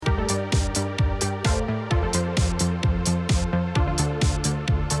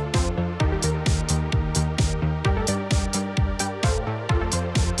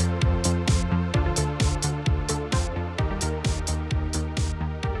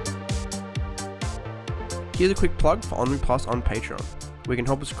Here's a quick plug for OnMe Plus on Patreon. We can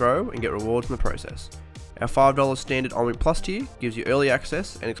help us grow and get rewards in the process. Our $5 standard OnMe Plus tier gives you early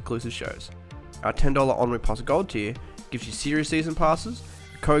access and exclusive shows. Our $10 OnMe Plus Gold tier gives you series season passes,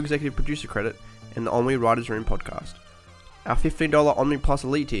 co-executive producer credit, and the OnMe Writers Room podcast. Our $15 OnMe Plus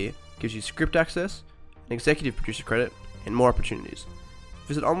Elite tier gives you script access, an executive producer credit, and more opportunities.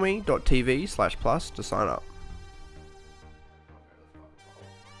 Visit onme.tv/plus to sign up.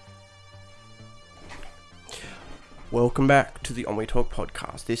 Welcome back to the OnMe Talk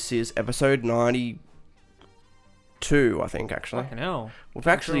podcast. This is episode 92, I think, actually. Fucking hell.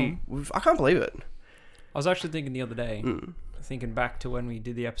 I can't believe it. I was actually thinking the other day, thinking back to when we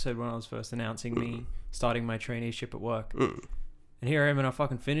did the episode when I was first announcing me starting my traineeship at work. And here I am and I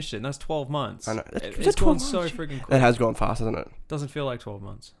fucking finished it, and that's 12 months. I know. It's gone so freaking quick. It has gone fast, hasn't it? Doesn't feel like 12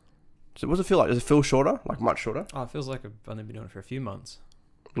 months. So what does it feel like? Does it feel shorter? Like much shorter? Oh, it feels like I've only been doing it for a few months.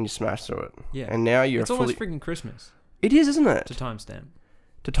 When you smash through it. Yeah. And now you're It's almost freaking Christmas. It is, isn't it? To timestamp.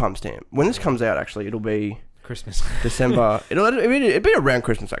 When this comes out, actually, it'll be Christmas. December. it'll be around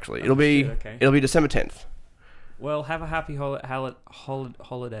Christmas, actually. It'll be December 10th. Well, have a happy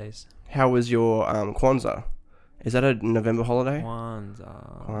holidays. How was your Kwanzaa? Is that a November holiday?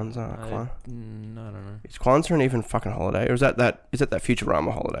 Kwanzaa. I don't know. Is Kwanzaa an even fucking holiday, or is that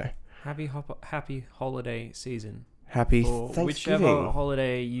Futurama holiday? Happy holiday season. Happy for Thanksgiving. Whichever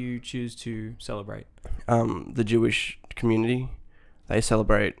holiday you choose to celebrate. The Jewish community, they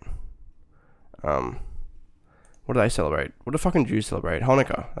celebrate. What do they celebrate? What do fucking Jews celebrate?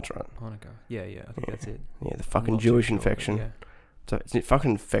 Hanukkah. That's right. Hanukkah. Yeah. I think that's it. Yeah, the fucking Jewish infection. Yeah. So it's a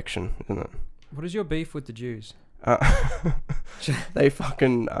fucking infection, isn't it? What is your beef with the Jews? They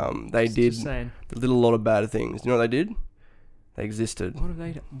fucking they did a lot of bad things. You know what they did? They existed. What have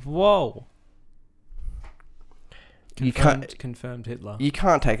they done? Whoa. Confirmed Hitler. You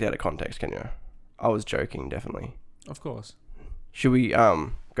can't take that out of context, can you? I was joking, definitely. Of course. Should we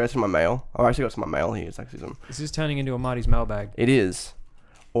go through my mail? I've actually got some of my mail here. It's actually some. This is turning into a Marty's mailbag. It is,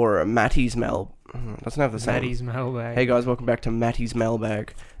 or a Matty's mail. Doesn't have the same. Matty's mailbag. Hey guys, welcome back to Matty's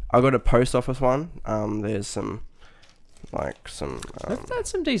mailbag. I got a post office one. There's some. That's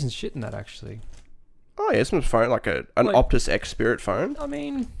some decent shit in that, actually. Oh yeah, some phone, like an Optus X Spirit phone. I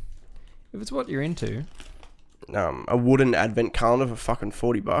mean, if it's what you're into. A wooden advent calendar for fucking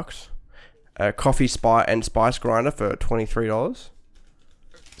 $40. A coffee spice grinder for $23.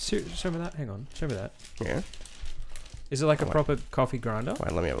 Show me that. Hang on. Show me that. Yeah. Is it like a proper coffee grinder?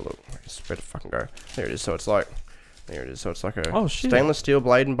 Wait, let me have a look. It's better fucking go. There it is. So it's like a stainless steel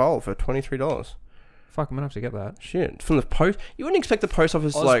blade and bowl for $23. Fuck, I'm gonna have to get that. Shit. From the post. You wouldn't expect the post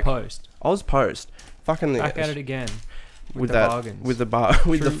office Ozpost. Fucking back at it again. With the that bargains. With the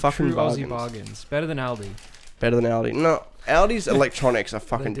fucking true bargains. Aussie bargains. Better than Aldi. No, Aldi's electronics are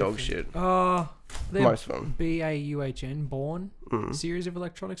fucking dog shit. Most of them. BAUHN Born series of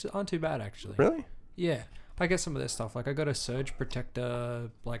electronics aren't too bad, actually. Really? Yeah. I get some of their stuff. Like I got a surge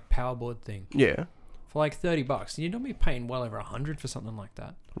protector power board thing. Yeah. For like $30. You'd not be paying well over $100 for something like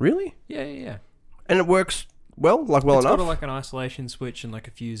that. Really? Yeah. And it works well enough? It's got like an isolation switch and like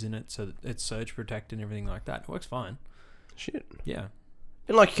a fuse in it, so that it's surge protected and everything like that. It works fine. Shit. Yeah.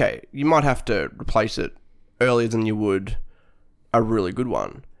 And okay, you might have to replace it earlier than you would a really good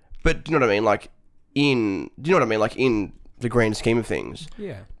one. But do you know what I mean? In the grand scheme of things,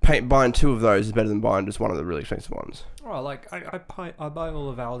 yeah, buying two of those is better than buying just one of the really expensive ones. Oh, like I buy all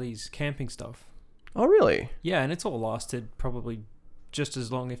of Aldi's camping stuff. Oh, really? Yeah, and it's all lasted probably just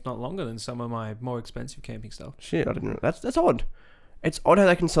as long, if not longer, than some of my more expensive camping stuff. Shit, I didn't know. That's odd. It's odd how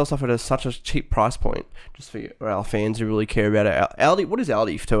they can sell stuff at such a cheap price point, just for our fans who really care about it. Aldi. What is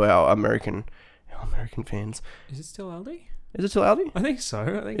Aldi to our American fans? Is it still Aldi? Is it still Aldi? I think so.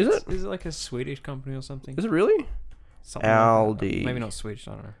 Is it like a Swedish company or something? Is it really? Something Aldi. Like maybe not Swedish.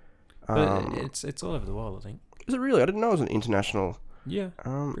 I don't know. But it's all over the world, I think. Is it really? I didn't know it was an international. Yeah.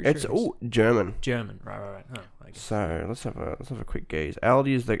 It's German. German. Right. Oh, so let's have a quick gaze.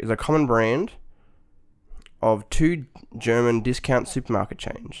 Aldi is a common brand of two German discount supermarket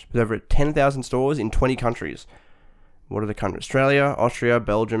chains with over 10,000 stores in 20 countries. What are the countries? Australia, Austria,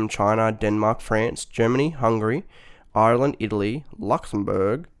 Belgium, China, Denmark, France, Germany, Hungary, Ireland, Italy,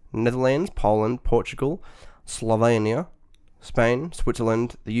 Luxembourg, Netherlands, Poland, Portugal, Slovenia, Spain,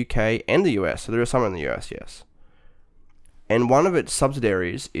 Switzerland, the UK, and the US. So there are some in the US, yes. And one of its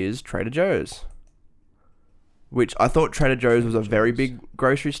subsidiaries is Trader Joe's, which I thought Trader Joe's was a very big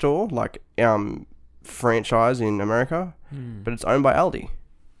grocery store, like franchise in America, but it's owned by Aldi.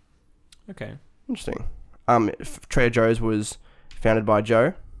 Okay. Interesting. Trader Joe's was founded by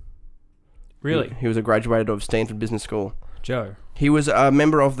Joe. Really? He was a graduate of Stanford Business School. Joe. He was a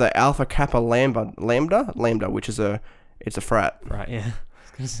member of the Alpha Kappa Lambda, which is it's a frat. Right, yeah. I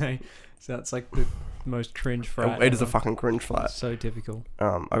was going to say, so that's like the most cringe frat. It is a fucking cringe frat. So typical.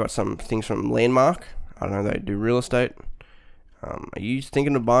 I got some things from Landmark. I don't know, they do real estate. Are you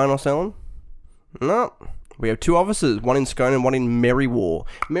thinking of buying or selling? No. We have 2 offices, one in Scone and one in Merriwar.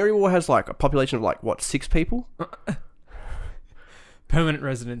 Merriwar has like a population of like, what, 6 people? Permanent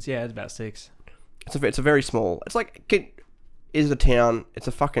residents, yeah, it's about 6. It's a very small. It's like is a town. It's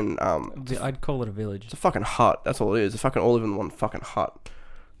a fucking I'd call it a village. It's a fucking hut. That's all it is. It's fucking all live in one fucking hut.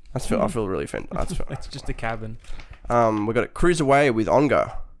 I feel really offended. It's just a cabin. We got a Cruiserway with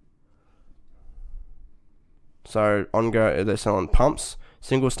Onga. So Onga, they're selling pumps,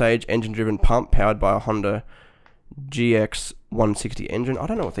 single stage engine driven pump powered by a Honda GX 160 engine. I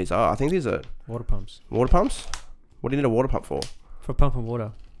don't know what these are. I think these are Water pumps. Water pumps. What do you need a water pump for? For pumping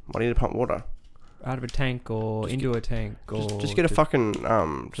water. Why do you need to pump water? Out of a tank or into a tank, or just get a fucking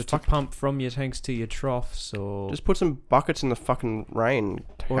to pump from your tanks to your troughs, or just put some buckets in the fucking rain,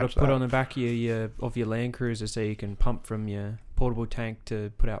 or to put on the back of your Land Cruiser so you can pump from your portable tank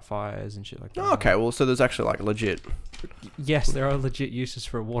to put out fires and shit like that. Oh, okay, well, so there's actually like legit. Yes, there are legit uses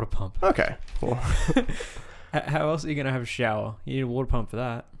for a water pump. Okay, well, how else are you gonna have a shower? You need a water pump for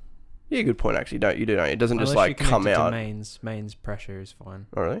that. Yeah, good point. Actually, don't. It doesn't Unless just like come out. Mains pressure is fine.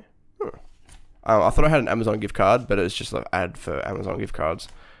 Oh really? I thought I had an Amazon gift card, but it's just an ad for Amazon gift cards.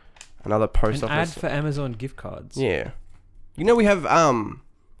 Another post office. Ad for Amazon gift cards. Yeah. You know we have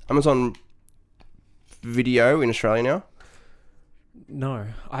Amazon Video in Australia now. No,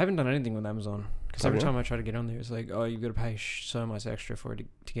 I haven't done anything with Amazon because every time I try to get on there, it's like, oh, you've got to pay so much extra for it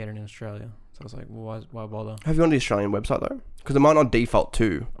to get it in Australia. So I was like, well, why bother? Have you gone to the Australian website though? Because it might not default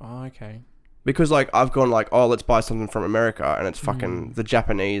to. Oh, okay. Because like I've gone like, oh, let's buy something from America, and it's fucking the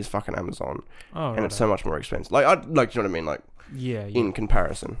Japanese fucking Amazon, and it's so much more expensive. Like you know what I mean? Like in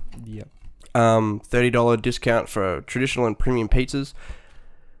comparison. Yeah. $30 discount for traditional and premium pizzas.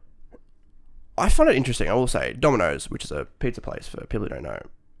 I find it interesting. I will say Domino's, which is a pizza place for people who don't know.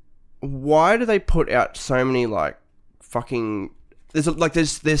 Why do they put out so many like fucking?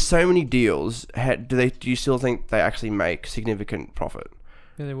 There's so many deals. Do you still think they actually make significant profit?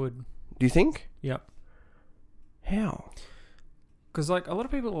 Yeah, they would. Do you think? Yep. How? Because like a lot of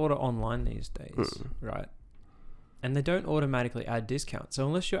people order online these days, right? And they don't automatically add discounts. So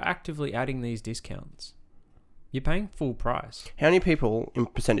unless you're actively adding these discounts, you're paying full price. How many people, in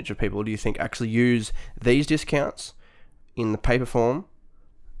percentage of people, do you think actually use these discounts in the paper form,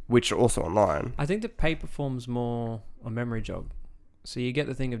 which are also online? I think the paper form's more a memory jog. So you get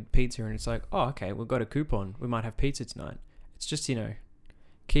the thing of pizza and it's like, oh, okay, we've got a coupon. We might have pizza tonight. It's just,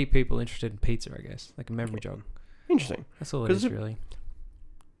 keep people interested in pizza, I guess. Like a memory jog. Interesting. That's all it is, really.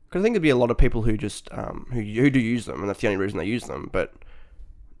 Because I think there'd be a lot of people who just, who do use them, and that's the only reason they use them, but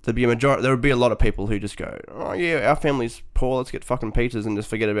there would be a lot of people who just go, oh yeah, our family's poor, let's get fucking pizzas, and just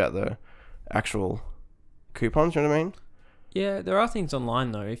forget about the actual coupons, you know what I mean? Yeah, there are things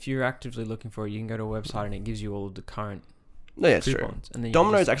online though. If you're actively looking for it, you can go to a website and it gives you all of the current coupons. True. And then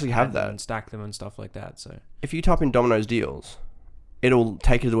Domino's actually have that. And stack them and stuff like that. So if you type in Domino's deals, it'll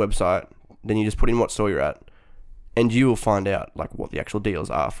take you to the website, then you just put in what store you're at, and you will find out like what the actual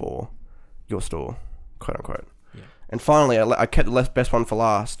deals are for your store, quote unquote. Yeah. And finally, I kept the best one for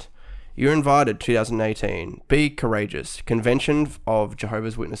last. You're invited, 2018. Be courageous. Convention of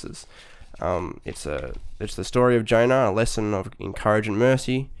Jehovah's Witnesses. It's the story of Jonah, a lesson of courage and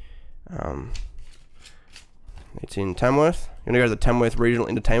mercy. It's in Tamworth. You're gonna go to the Tamworth Regional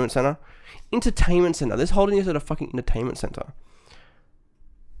Entertainment Centre. They're holding this at a fucking entertainment centre.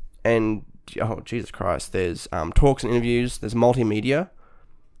 And oh Jesus Christ, there's talks and interviews. There's multimedia.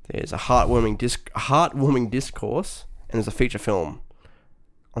 There's a heartwarming discourse, and there's a feature film.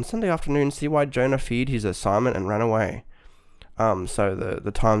 On Sunday afternoon, see why Jonah feared his assignment and ran away. So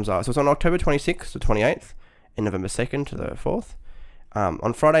the times are... So it's on October 26th to 28th and November 2nd to the 4th.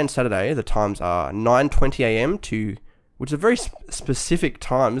 On Friday and Saturday, the times are 9:20 a.m. to... Which is a very specific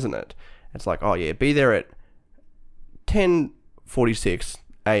time, isn't it? It's like, oh yeah, be there at 10:46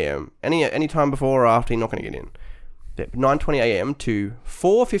 a.m. Any time before or after, you're not going to get in. 9:20 a.m. to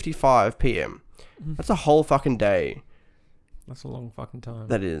 4:55 p.m. That's a whole fucking day. That's a long fucking time.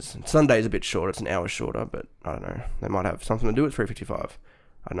 That is. Sunday's a bit short. It's an hour shorter, but I don't know. They might have something to do at 3:55.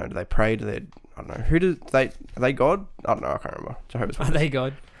 I don't know. Do they pray? I don't know. Are they God? I don't know. I can't remember. Jehovah's Witnesses. Are they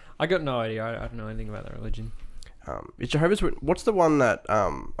God? I got no idea. I don't know anything about that religion. Is Jehovah's Witnesses... What's the one that...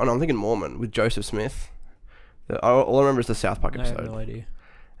 I'm thinking Mormon with Joseph Smith. All I remember is the South Park episode. I have no idea.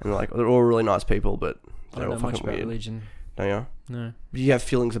 And they're all really nice people, but they're all I don't know fucking much about weird. religion. Don't you? No. But you have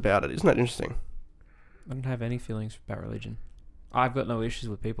feelings about it. Isn't that interesting? I don't have any feelings about religion. I've got no issues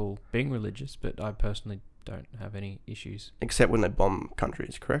with people being religious, but I personally don't have any issues. Except when they bomb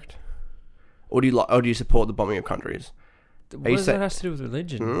countries, correct? Or do you support the bombing of countries? What does that have to do with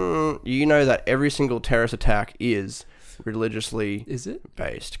religion? You know that every single terrorist attack is religiously Is it?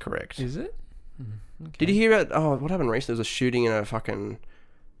 based, correct? Is it? Okay. Did you hear about what happened recently? There was a shooting in a fucking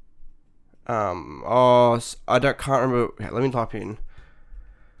can't remember. Let me type in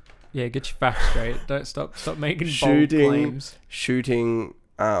Yeah, get your facts straight. Don't stop making bold claims. shooting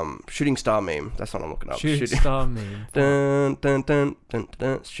star meme. That's what I'm looking up. Shooting star meme. Dun, dun, dun, dun,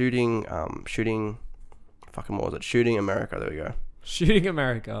 dun, shooting fucking what was it? Shooting America. There we go. Shooting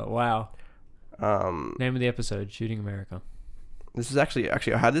America. Wow. Name of the episode: Shooting America. This is actually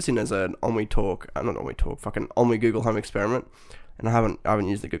I had this in as an Omni Talk, not Omni Talk, fucking Omni Google Home experiment, and I haven't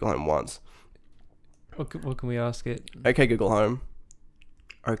used the Google Home once. What can we ask it? Okay, Google Home.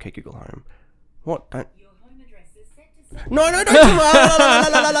 Okay, Google Home. What? Don't. Your home address is set to No, don't.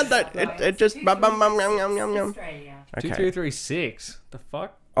 It just. Australia. Okay. 2336. The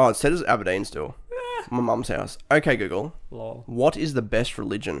fuck? Oh, it says Aberdeen still. My mum's house. Okay, Google. Lol. What is the best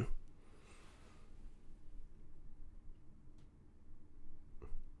religion?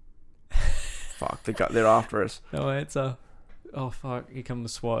 Fuck, they're after us. No answer. Oh fuck! Here come the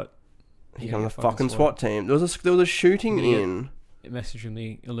SWAT. Here come the fucking SWAT team. There was a shooting in. A message from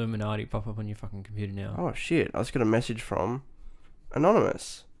the Illuminati pop up on your fucking computer now. Oh shit! I just got a message from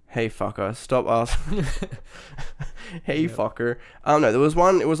Anonymous. Hey fucker, stop asking. Hey fucker. No, there was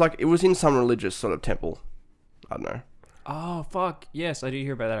one. It was in some religious sort of temple. I don't know. Oh fuck! Yes, I did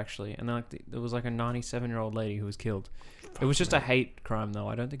hear about that actually. And there was like a 97-year-old lady who was killed. It was just a hate crime though.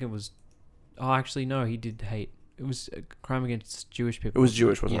 I don't think it was. Oh, actually no, he did hate. It was a crime against Jewish people. It was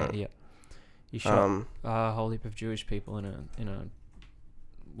Jewish, wasn't it? Yeah. He shot a whole heap of Jewish people in a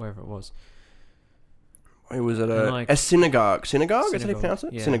wherever it was. It was at a synagogue. Synagogue? Is that how you pronounce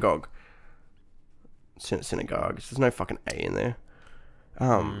it? Yeah. Synagogue. Synagogue. There's no fucking A in there.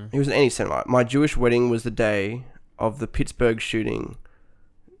 He was an anti-Semite. My Jewish wedding was the day of the Pittsburgh shooting.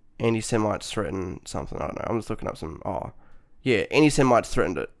 Anti-Semites threatened something. I don't know. I'm just looking up some. Oh, yeah. Anti-Semites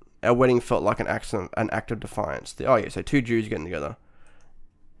threatened it. Our wedding felt like an act of defiance. So 2 Jews getting together.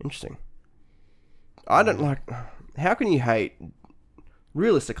 Interesting. I don't like. How can you hate?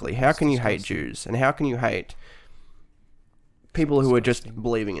 Realistically, how can you hate Jews, and how can you hate people who are just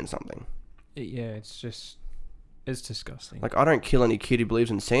believing in something? It's disgusting. Like, I don't kill any kid who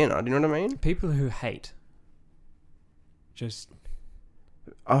believes in Santa. Do you know what I mean? People who hate. Just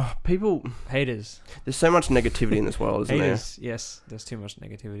people. haters. There's so much negativity in this world, isn't Haters, yes. There's too much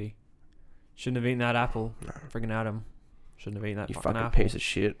negativity. Shouldn't have eaten that apple. No. Friggin' Adam. Shouldn't have eaten that there? You fucking fucking apple. piece of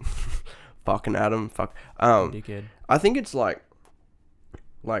shit. Fucking Adam. Fuck. Dickhead. I think it's like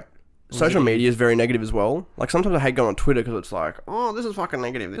social media is very negative as well. Like, sometimes I hate going on Twitter because it's like, oh, this is fucking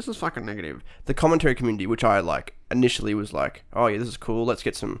negative. This is fucking negative. The commentary community, which I like initially was like, oh yeah, this is cool. Let's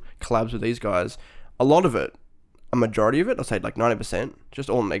get some collabs with these guys. A lot of it, a majority of it, I'd say like 90%, just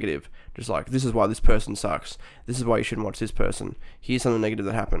all negative. Just like, this is why this person sucks. This is why you shouldn't watch this person. Here's something negative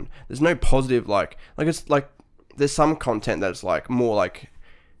that happened. There's no positive, like it's like, there's some content that's like more like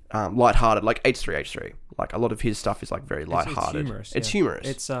lighthearted, like H3. Like, a lot of his stuff is like very lighthearted. It's humorous.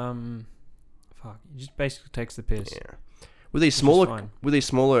 It's fuck. It just basically takes the piss. Yeah. With these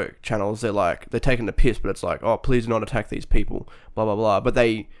smaller channels, they're taking the piss, but it's like, oh, please do not attack these people, blah blah blah. But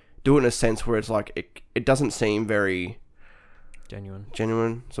they do it in a sense where it's like it doesn't seem very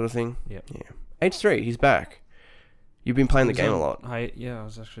genuine sort of thing. Yeah. H3, he's back. You've been playing the game a lot. I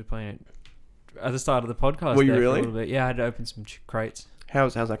was actually playing it at the start of the podcast. Were you there really? For a little bit. Yeah, I had to open some crates.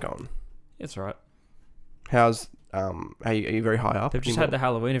 How's that going? It's alright. How's are you very high up? They've just had the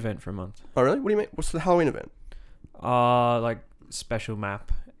Halloween event for a month. Oh really? What do you mean? What's the Halloween event? Like special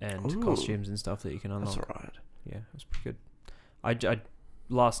map and Ooh. Costumes and stuff that you can unlock. That's alright. Yeah, it was pretty good. I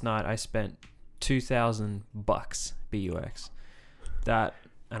last night I spent $2,000 BUX. That,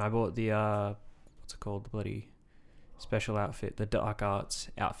 and I bought the what's it called, the bloody special outfit, the Dark Arts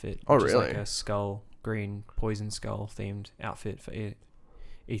outfit. Oh which really? Is like a skull, green poison skull themed outfit for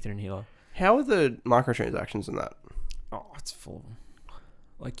Ethan and Hilo. How are the microtransactions in that? Oh, it's full.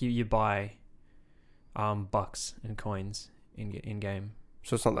 Like you buy bucks and coins in game.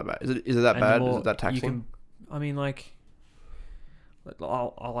 So it's not that bad. Is it that bad? Is it that taxing? I mean, like,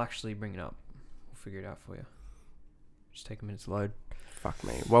 I'll actually bring it up. We'll figure it out for you. Just take a minute to load. Fuck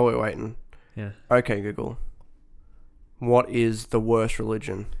me. While we're waiting. Yeah. Okay, Google. What is the worst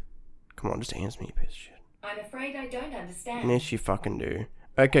religion? Come on, just answer me, you piece of shit. I'm afraid I don't understand. Yes, you fucking do.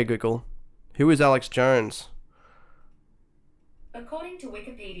 Okay, Google. Who is Alex Jones? According to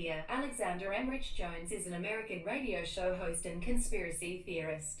Wikipedia, Alexander Emmerich Jones is an American radio show host and conspiracy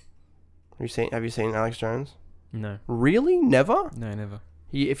theorist. Have you seen Alex Jones? No. Really? Never? No, never.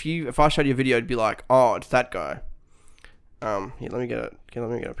 If I showed you a video, it'd be like, oh, it's that guy. Here, let me get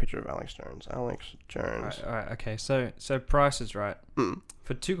a picture of Alex Jones. Alex Jones. All right, okay. So price is right. Mm.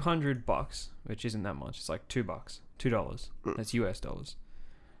 For $200, which isn't that much, it's like $2. $2. That's US dollars.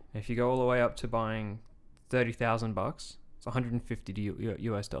 If you go all the way up to buying $30,000, it's 150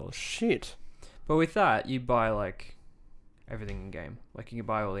 US dollars. Shit. But with that, you buy like everything in game. Like you can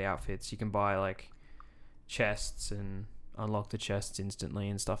buy all the outfits. You can buy like chests and unlock the chests instantly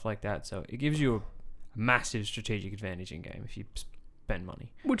and stuff like that. So it gives you a massive strategic advantage in game if you spend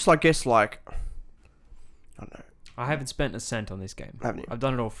money. Which I guess like, I don't know. I haven't spent a cent on this game. Haven't you? I've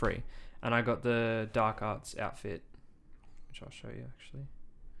done it all free, and I got the Dark Arts outfit, which I'll show you actually.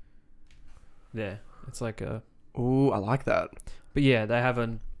 There, it's like a. Ooh, I like that. But yeah, they have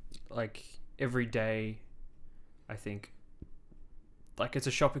a like every day. I think. Like it's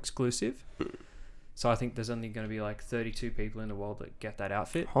a shop exclusive. So I think there's only going to be like 32 people in the world that get that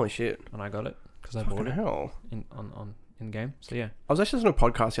outfit, Holy shit. and I got it because I Fucking bought it hell. in game. So yeah, I was actually listening to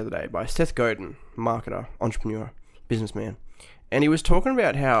a podcast the other day by Seth Godin, marketer, entrepreneur, businessman, and he was talking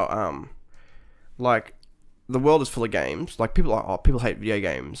about how like the world is full of games. Like people are, people hate video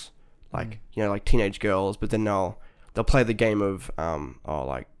games, like you know, like teenage girls, but then they'll play the game of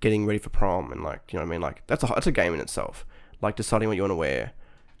like getting ready for prom and like, you know what I mean, like that's a game in itself, like deciding what you want to wear.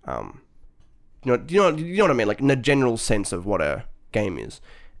 You know what I mean, like in the general sense of what a game is.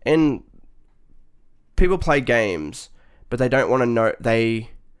 And people play games, but they don't want to know, they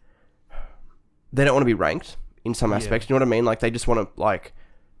don't want to be ranked in some aspects. You know what I mean? Like they just want to, like,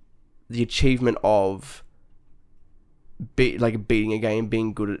 the achievement of beating a game,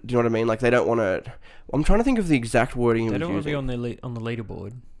 being good at, do you know what I mean? Like they don't want to. I'm trying to think of the exact wording he was they don't want to be using. on the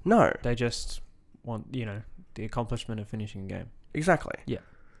leaderboard. No, They just want, you know, the accomplishment of finishing a game. exactly. Yeah.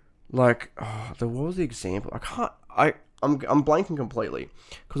 Like, what was the example? I'm blanking completely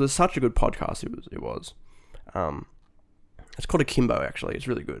because it's such a good podcast. It was. It's called Akimbo. Actually, it's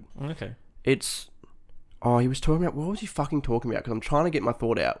really good. Okay. He was talking about, what was he fucking talking about? Because I'm trying to get my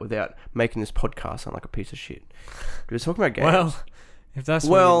thought out without making this podcast sound like a piece of shit. He was talking about games. Well, if that's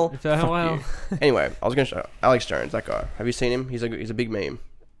Well, if that, fuck well, you. Anyway, I was going to show Alex Jones, that guy. Have you seen him? He's a big meme.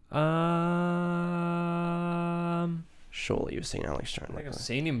 Surely you've seen Alex Jones. I think Like I've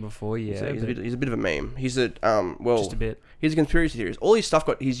seen him before. Yeah, he's a bit of a meme. He's a just a bit. he's a conspiracy theorist. All his stuff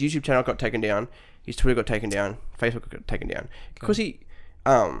his YouTube channel got taken down. His Twitter got taken down. Facebook got taken down because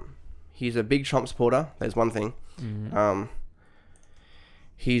he's a big Trump supporter. There's one thing. Mm-hmm.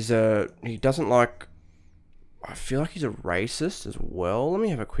 He doesn't like. I feel like he's a racist as well. Let me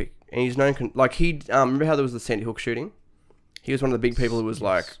have a quick. And he's known remember how there was the Sandy Hook shooting? He was one of the big people who was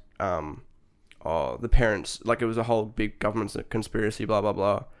like the parents, like it was a whole big government conspiracy, blah blah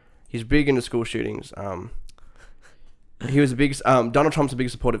blah. He's big into school shootings. He was a big Donald Trump's a big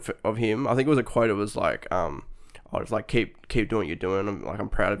supporter of him. I think it was a quote. It was like it's like keep doing what you're doing. I'm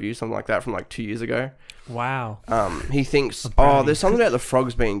proud of you, something like that from like 2 years ago. Wow. He thinks there's something about the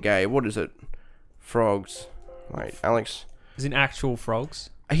frogs being gay. What is it? Frogs. Wait, Alex. Is in actual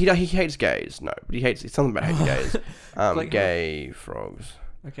frogs? He hates gays. No, but it's something about hating gays. Like gay frogs.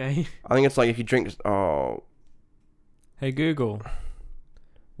 Okay. I think it's like if you drink. Oh. Hey Google.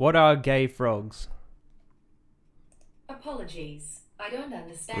 What are gay frogs? Apologies. I don't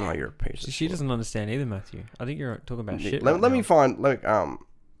understand. No, you're a piece of She shit. doesn't understand either, Matthew. I think you're talking about shit. Let right me now. find.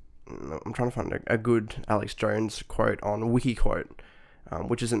 I'm trying to find a good Alex Jones quote on WikiQuote,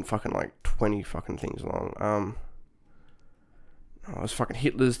 which isn't fucking like 20 fucking things long. There's fucking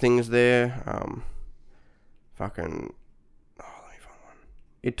Hitler's things there. Let me find one.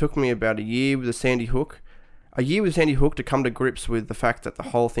 It took me about a year with Sandy Hook to come to grips with the fact that the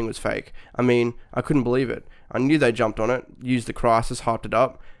whole thing was fake. I mean, I couldn't believe it. I knew they jumped on it, used the crisis, hyped it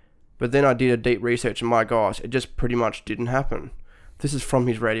up, but then I did a deep research and my gosh, it just pretty much didn't happen. This is from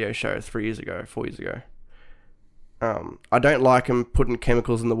his radio show 4 years ago. I don't like him putting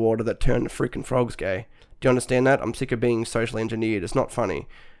chemicals in the water that turn the freaking frogs gay. Do you understand that? I'm sick of being socially engineered. It's not funny.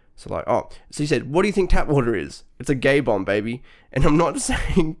 So he said, what do you think tap water is? It's a gay bomb, baby. And I'm not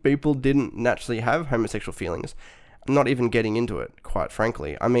saying people didn't naturally have homosexual feelings. I'm not even getting into it, quite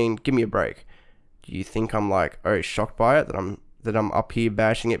frankly. I mean, give me a break. Do you think I'm like, shocked by it? That I'm up here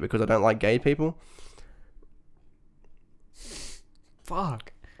bashing it because I don't like gay people?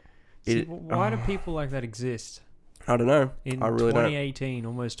 Fuck. Why do people like that exist? I don't know. In I really don't. 2018,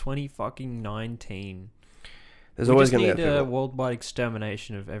 almost 2019. There's always going going to to be need a people. worldwide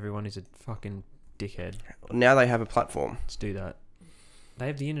extermination of everyone who's a fucking dickhead. Now they have a platform. Let's do that. They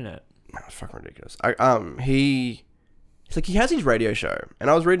have the internet. Oh, it's fucking ridiculous. It's like he has his radio show, and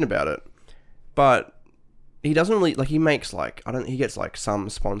I was reading about it, but he doesn't really like. He makes like he gets like some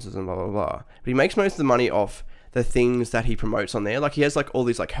sponsors and blah blah blah, but he makes most of the money off the things that he promotes on there. Like he has like all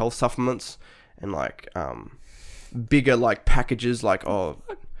these like health supplements and like bigger like packages like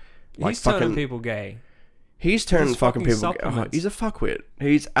He's turning people gay. He's turning His fucking fucking people. supplements. He's a fuckwit.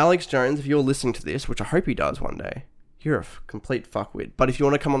 He's Alex Jones. If you're listening to this, which I hope he does one day, you're a complete fuckwit. But if you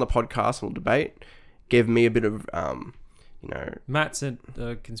want to come on the podcast and we'll debate, give me a bit of Matt's a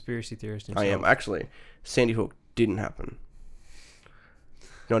conspiracy theorist himself. I am actually. Sandy Hook didn't happen.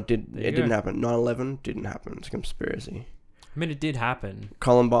 No, it didn't happen. 9/11 didn't happen. It's a conspiracy. I mean, it did happen,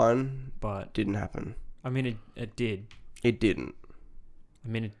 Columbine but didn't happen. I mean, it did. It didn't. I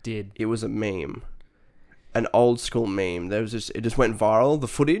mean, it did. It was a meme, an old school meme. It just went viral. The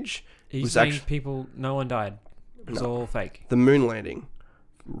footage He's was saying actually no one died. It was all fake. the moon landing,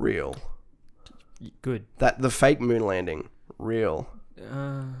 real. Good. The fake moon landing, real.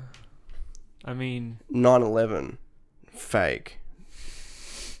 I mean, 9/11, fake.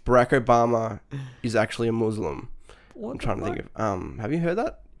 Barack Obama is actually a Muslim. what I'm trying to think of. Have you heard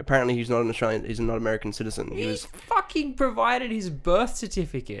that? Apparently, he's not an Australian. He's not an American citizen. He fucking provided his birth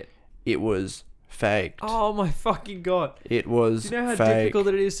certificate. It was faked. Oh my fucking god! It was. Do you know how fake. difficult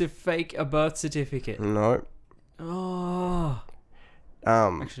it is to fake a birth certificate? No. Oh.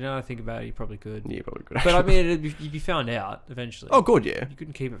 Um. Actually, now that I think about it, you probably could. Yeah, probably good. But I mean, you'd be found out eventually. Oh, good. Yeah. You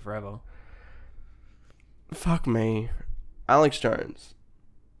couldn't keep it forever. Fuck me. Alex Jones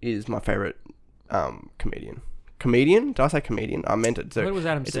is my favorite comedian. Comedian? Did I say comedian? I meant it. So When was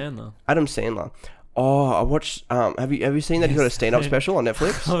Adam it's Sandler? Adam Sandler. Oh, I watched. Have you seen that he's got a stand-up special on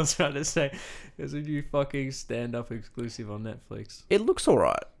Netflix? I was trying to say, there's a new fucking stand-up exclusive on Netflix. It looks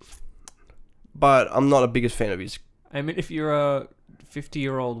alright, but I'm not a biggest fan of his. I mean, if you're a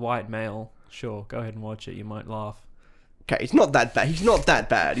 50-year-old white male, sure, go ahead and watch it. You might laugh. Okay, he's not that bad. He's not that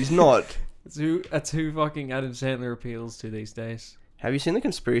bad. He's not. That's who fucking Adam Sandler appeals to these days. Have you seen the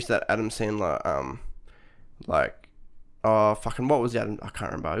conspiracy that Adam Sandler, what was the Adam? I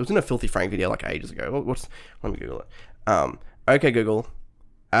can't remember. It was in a Filthy Frank video like ages ago. Let me Google it. Okay, Google.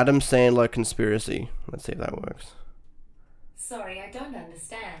 Adam Sandler conspiracy. Let's see if that works. Sorry, I don't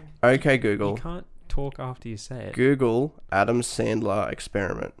understand. Okay, You Google. can't talk after you say it. Google Adam Sandler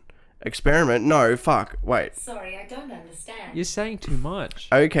experiment. Experiment? No, fuck. Wait. Sorry, I don't understand. You're saying too much.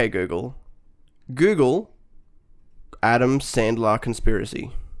 Okay, Google. Google Adam Sandler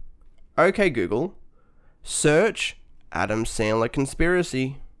conspiracy. Okay, Google. Search Adam Sandler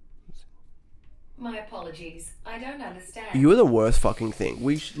conspiracy. My apologies. I don't understand. You are the worst fucking thing.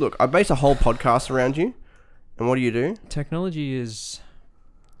 Look, I base a whole podcast around you. And what do? Technology is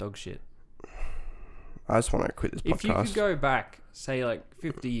dog shit. I just want to quit this podcast. If you could go back, say like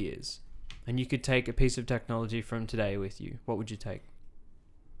 50 years, and you could take a piece of technology from today with you, what would you take?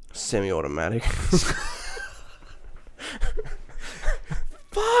 Semi-automatic.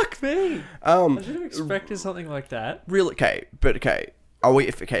 Fuck me! I should have expected something like that. Really? Okay, but okay.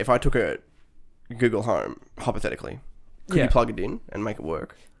 If I took a Google Home, hypothetically, could Yeah. you plug it in and make it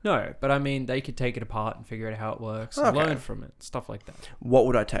work? No, but I mean, they could take it apart and figure out how it works, and Okay. learn from it, stuff like that. What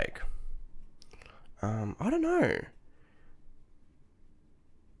would I take? I don't know.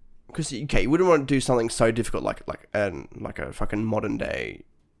 Because you wouldn't want to do something so difficult like a fucking modern day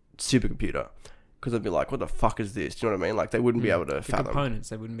supercomputer. Because they'd be like, what the fuck is this? Do you know what I mean? Like, they wouldn't be able to The fathom. components,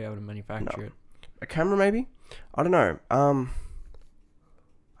 they wouldn't be able to manufacture No. it. A camera, maybe? I don't know.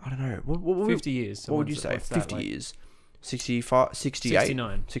 I don't know. What 50 years. So what would you what's- say? what's that, 50 like? years? 65? 68?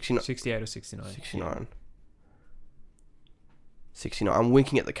 69. 69. 68 or 69. 69. 69. I'm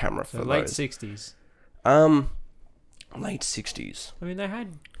winking at the camera for So late those. 60s. Late 60s. I mean, they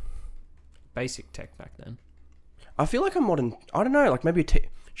had basic tech back then. I feel like a modern... I don't know. Like maybe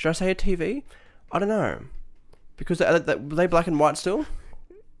should I say a TV? I don't know. Because were they black and white still?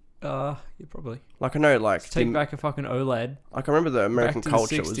 Yeah, probably. Like I know, like... Take back a fucking OLED. Like I remember the American back to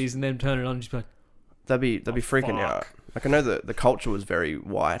culture the was... 60s and then turn it on and just be like, They'd be freaking out. Like I know the culture was very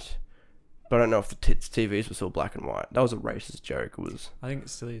white, but I don't know if the TVs were still black and white. That was a racist joke. It was. I think it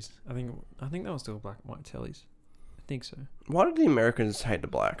still is. I think that was still black and white tellies. I think so. Why did the Americans hate the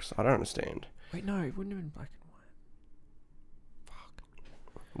blacks? I don't understand. Wait, no, it wouldn't have been black and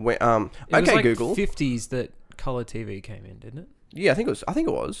When, white. It okay, was like Google. 50s that color TV came in, didn't it? Yeah, I think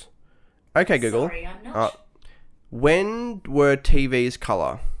it was. Okay, Google. Sorry, I'm not. When were TVs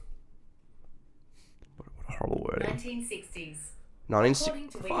color? What a horrible wording. 1960s. According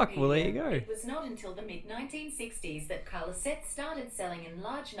to Fuck, well, there you Wikipedia, go. it was not until the mid-1960s that colour sets started selling in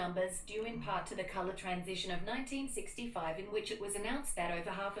large numbers, due in part to the colour transition of 1965, in which it was announced that over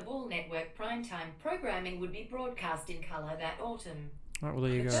half of all network primetime programming would be broadcast in colour that autumn. Right, well,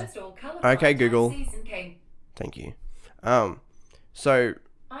 there you The go. first all-colour Okay, primetime Google. season came. Thank you. So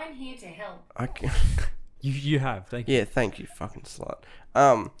I'm here to help. You have. Thank you. yeah, thank you, fucking slut.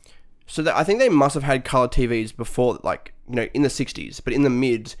 So I think they must have had color TVs before, like, you know, in the 60s, but in the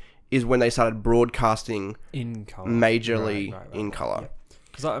mids is when they started broadcasting In color. majorly Right, in color.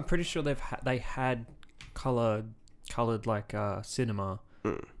 Because I'm pretty sure they had colored like cinema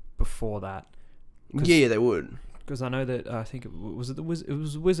before that. Yeah, they would. Because I know that I think it was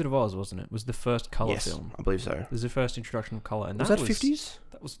Wizard of Oz, wasn't it? Was the first color Yes, film. I believe so. It was the first introduction of color, and Was that 50s?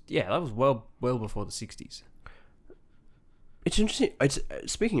 That was well before the 60s. It's interesting. It's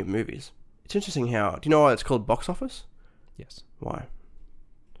speaking of movies. It's interesting how. Do you know why it's called box office? Yes, Why?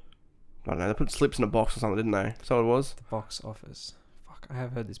 I don't know. They put slips in a box or something, didn't they? Is that what it was? the box office. Fuck, I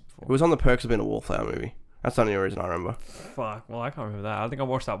have heard this before. It was on the Perks of Being a Wallflower movie. That's the only reason I remember. Fuck. Well, I can't remember that. I think I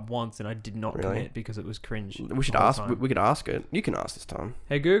watched that once and I did not Really? commit because it was cringe. We should the whole ask. time. We could ask it. You can ask this time.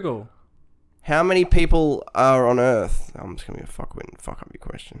 Hey Google. How many people are on Earth? I'm just gonna fuck up your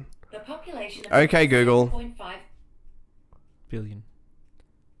question. The population of Okay, Google. 7.5 Billion.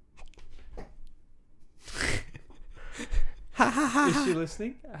 Is she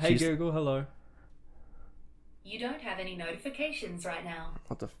listening? Hey She's- Google, hello. You don't have any notifications right now.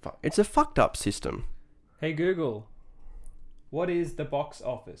 What the fuck? It's a fucked up system. Hey Google. What is the box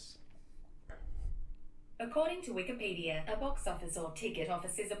office? According to Wikipedia, a box office or ticket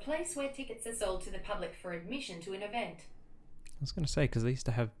office is a place where tickets are sold to the public for admission to an event. I was going to say, because they used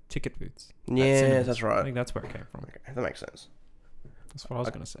to have ticket booths. at Yeah, cinemas. that's I right. think that's where it came from. Okay, that makes sense. That's what I was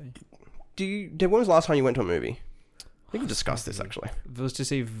going to say. When was the last time you went to a movie? I think we discussed this actually. It was to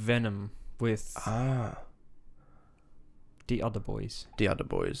see Venom with Ah, the other boys, the other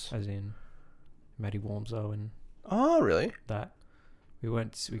boys. as in Maddie Warmzo and Oh, really? that. We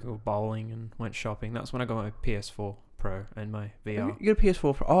go bowling and went shopping. That's when I got my PS4 Pro and my VR. You got a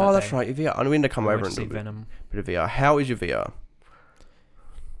PS4 Pro. Oh, That that's day. right. Your VR. I need to come I over went and to do see a Venom. bit of VR. How is your VR?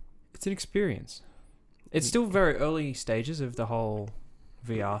 It's an experience. It's still very early stages of the whole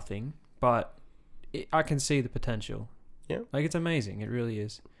VR thing, but I can see the potential. Yeah. Like, it's amazing. It really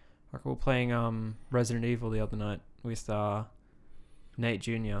is. Like, we were playing Resident Evil the other night with Nate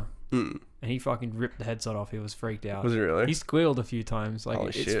Jr. Mm. and he fucking ripped the headset off. He was freaked out. Was it really? He squealed a few times. Like, Holy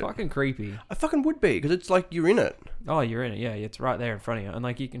it's shit. fucking creepy. I fucking would be, because it's like you're in it. Oh, you're in it. Yeah, it's right there in front of you. And,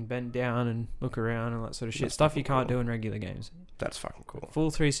 like, you can bend down and look around and that sort of shit. That's Stuff you fucking can't cool. do in regular games. That's fucking cool.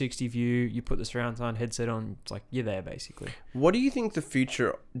 Full 360 view. You put the surround sound headset on. It's like, you're there, basically. What do you think the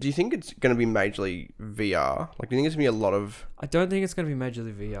future... Do you think it's going to be majorly VR? Like, do you think it's going to be a lot of... I don't think it's going to be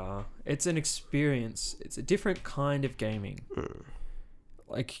majorly VR. It's an experience. It's a different kind of gaming.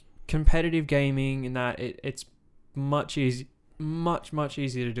 Like, competitive gaming in that it's much easier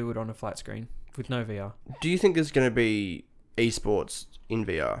to do it on a flat screen with no VR. Do you think there's going to be esports in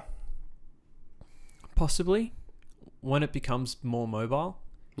VR? Possibly, when it becomes more mobile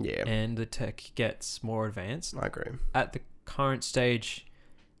Yeah, and the tech gets more advanced. I agree. At the current stage,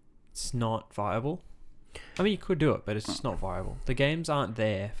 it's not viable. I mean, you could do it, but it's just not viable. The games aren't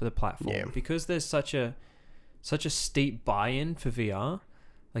there for the platform Yeah. because there's such a steep buy-in for VR.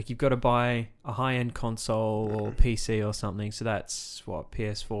 Like, you've got to buy a high-end console or PC or something. So that's what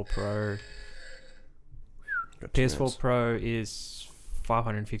PS4 Pro. Got 2 PS4 minutes. Pro is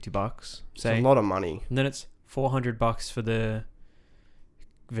 $550. It's Say, a lot of money. and then it's $400 for the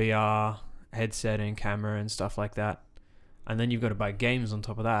VR headset and camera and stuff like that. And then you've got to buy games on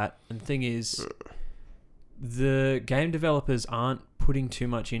top of that. And the thing is, the game developers aren't putting too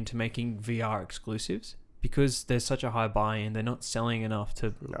much into making VR exclusives because there's such a high buy-in. They're not selling enough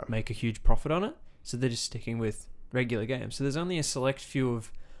to No. make a huge profit on it. So they're just sticking with regular games. So there's only a select few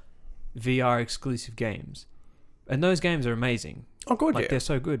of VR exclusive games. And those games are amazing. Oh, good, Like, yeah. they're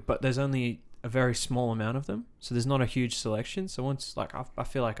so good, but there's only a very small amount of them. So there's not a huge selection. So once, like, I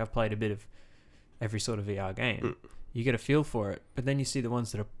feel like I've played a bit of every sort of VR game. You get a feel for it. But then you see the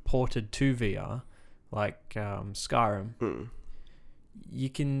ones that are ported to VR, like Skyrim. Mm. You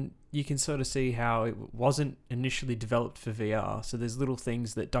can sort of see how it wasn't initially developed for VR. So there's little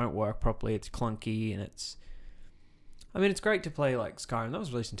things that don't work properly. It's clunky and it's... I mean, it's great to play, like, Skyrim. That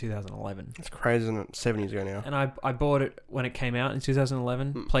was released in 2011. It's crazy, isn't it? 7 years ago now. And I bought it when it came out in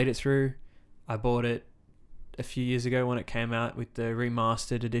 2011. Played it through. I bought it a few years ago when it came out with the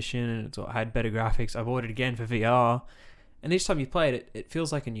remastered edition and it had better graphics. I bought it again for VR. And each time you play it, it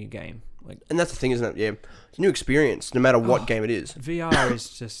feels like a new game. And that's the thing, isn't it? Yeah, it's a new experience, no matter what Oh. game it is. VR is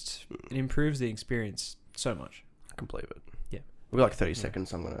just, it improves the experience so much. I can believe it. Yeah. We've got like 30 seconds,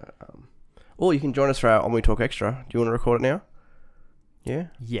 so I'm going to... Or you can join us for our On We Talk Extra. Do you want to record it now? Yeah?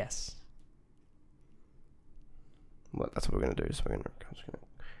 Yes. Well, that's what we're going to do. So I'm just going to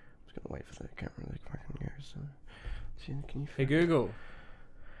wait for the camera to fucking go. So, can you... Hey Google.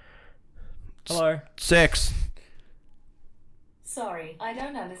 Hello. Sex. Sorry, I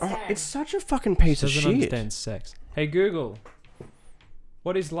don't Oh, understand. it's such a fucking piece of Doesn't shit. understand sex. Hey Google.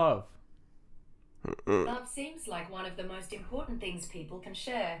 What is love? Love seems like one of the most important things people can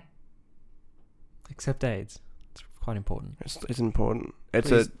share. Except AIDS. It's quite important. It's important.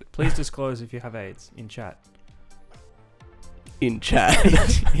 It's Please disclose if you have AIDS in chat. in chat.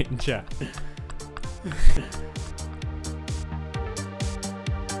 In chat.